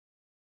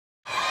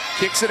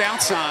Kicks it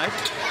outside.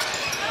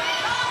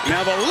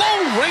 Now the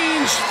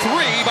low-range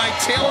three by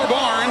Taylor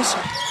Barnes.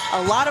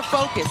 A lot of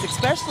focus,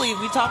 especially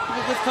we talked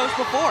with Coach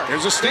before.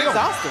 There's a steal.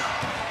 Exhausted.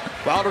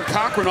 Wilder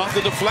Cochran off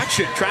the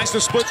deflection. Tries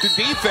to split the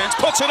defense.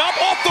 Puts it up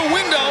off the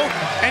window.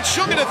 And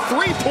she'll get a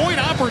three-point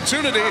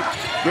opportunity.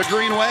 The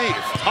Green Wave.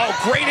 Oh,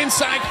 great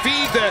inside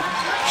feed to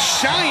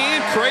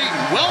Cheyenne Creighton.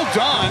 Well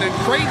done. And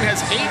Creighton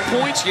has 8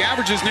 points. She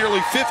averages nearly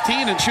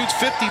 15 and shoots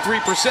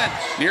 53%.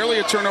 Nearly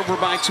a turnover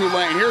by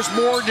Tulane. Here's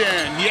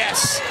Morgan.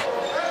 Yes.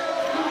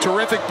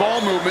 Terrific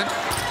ball movement.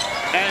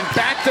 And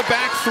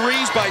back-to-back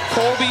threes by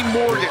Colby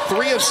Morgan.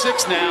 3 of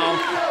 6 now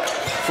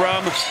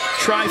from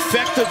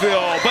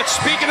Trifectaville. But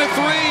speaking of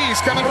threes,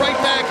 coming right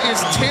back is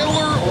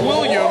Taylor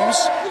Williams.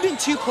 There have been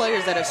 2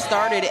 players that have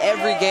started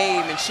every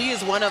game, and she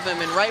is one of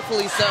them, and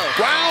rightfully so.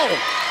 Wow.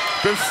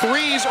 The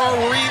threes are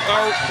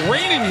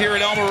raining here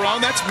at El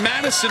Marone. That's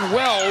Madison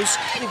Wells.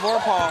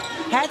 Vorpal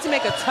had to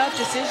make a tough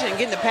decision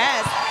getting the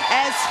pass,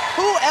 as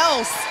who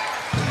else?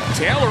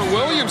 Taylor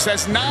Williams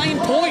has 9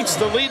 points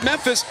to lead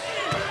Memphis.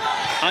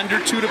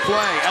 Under 2 to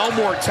play.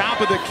 Elmore, top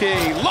of the key.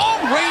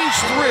 Long-range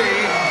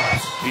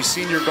three. He's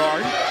senior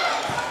guard.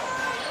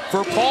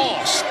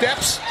 Verpaul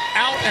steps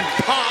out and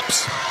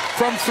pops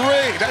from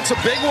 3. That's a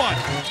big one.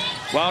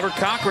 Wilder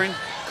Cochran.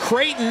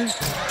 Creighton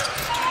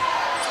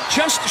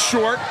just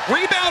short.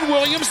 Rebound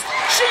Williams.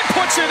 She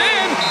puts it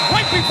in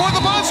right before the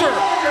buzzer.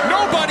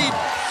 Nobody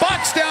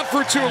boxed out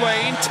for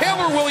Tulane.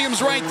 Taylor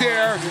Williams right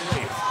there.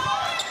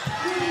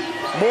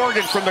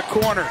 Morgan from the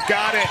corner,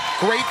 got it.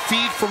 Great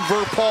feed from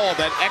Verpaul,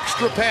 that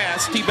extra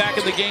pass. He back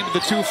in the game with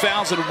the 2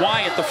 fouls, and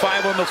Wyatt, the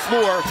 5 on the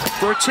floor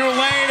for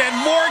Tulane, and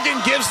Morgan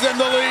gives them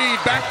the lead.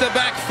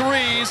 Back-to-back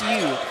threes.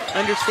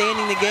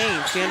 Understanding the game,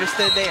 she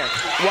understood there.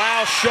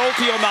 Wow,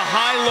 Schulte on the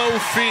high-low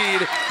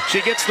feed. She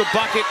gets the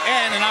bucket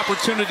and an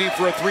opportunity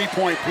for a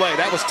 3-point play.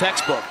 That was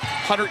textbook.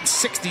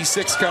 166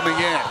 coming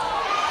in.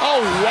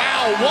 Oh,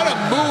 wow, what a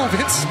move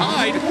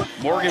inside.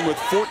 Morgan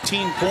with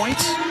 14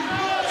 points.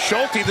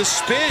 Schulte, the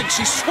spin.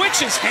 She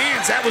switches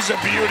hands. That was a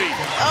beauty.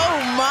 Oh,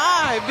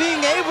 my.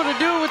 Being able to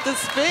do it with the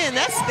spin.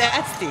 That's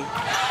nasty.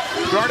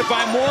 Guarded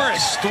by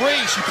Morris. 3.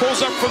 She pulls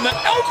up from the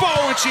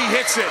elbow, and she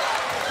hits it.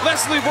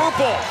 Leslie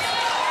Verpaul.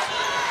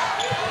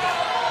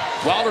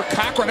 Wilder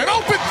Cochran, an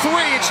open 3,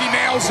 and she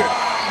nails it.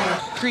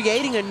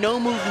 Creating a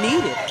no move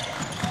needed.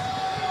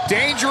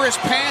 Dangerous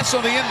pass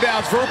on the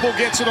inbounds. Verpaul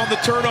gets it on the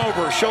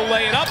turnover. She'll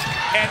lay it up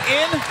and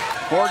in.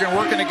 Morgan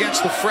working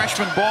against the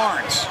freshman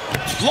Barnes.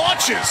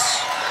 Launches.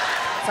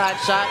 Side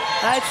shot.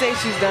 I'd say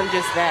she's done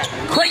just that.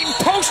 Creighton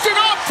posted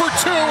up for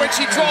 2, and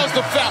she draws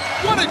the foul.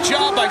 What a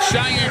job by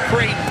Cheyenne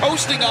Creighton,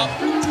 posting up.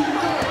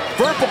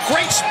 Verpaul,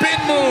 great spin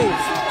move.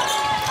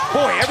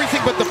 Boy,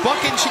 everything but the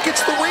bucket, and she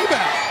gets the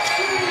rebound.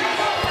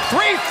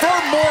 3 for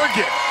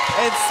Morgan.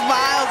 And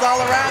smiles all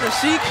around her.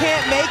 She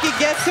can't make it,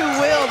 guess who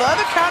will? The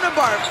other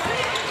counterpart.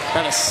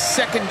 About a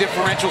second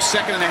differential, 1.5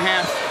 seconds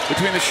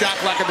between the shot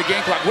clock and the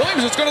game clock.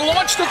 Williams is going to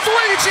launch the 3,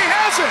 and she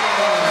has it.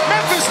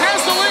 Memphis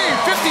has the lead,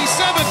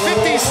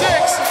 57-56,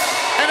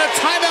 and a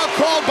timeout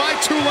called by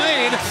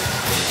Tulane.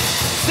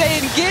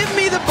 Saying, give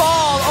me the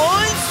ball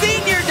on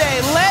senior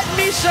day. Let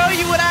me show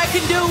you what I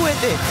can do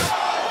with it.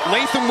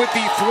 Latham with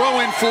the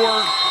throw-in for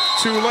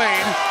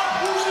Tulane.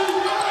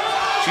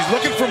 She's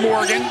looking for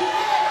Morgan.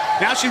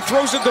 Now she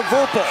throws it to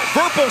Verpaul.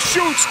 Verpaul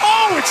shoots.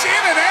 Oh, it's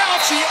in and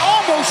out. She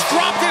almost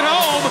dropped it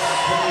home.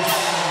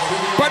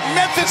 But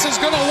Memphis is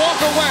going to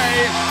walk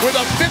away with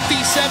a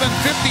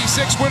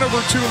 57-56 win over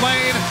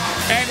Tulane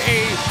and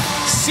a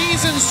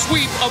season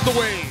sweep of the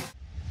Wave.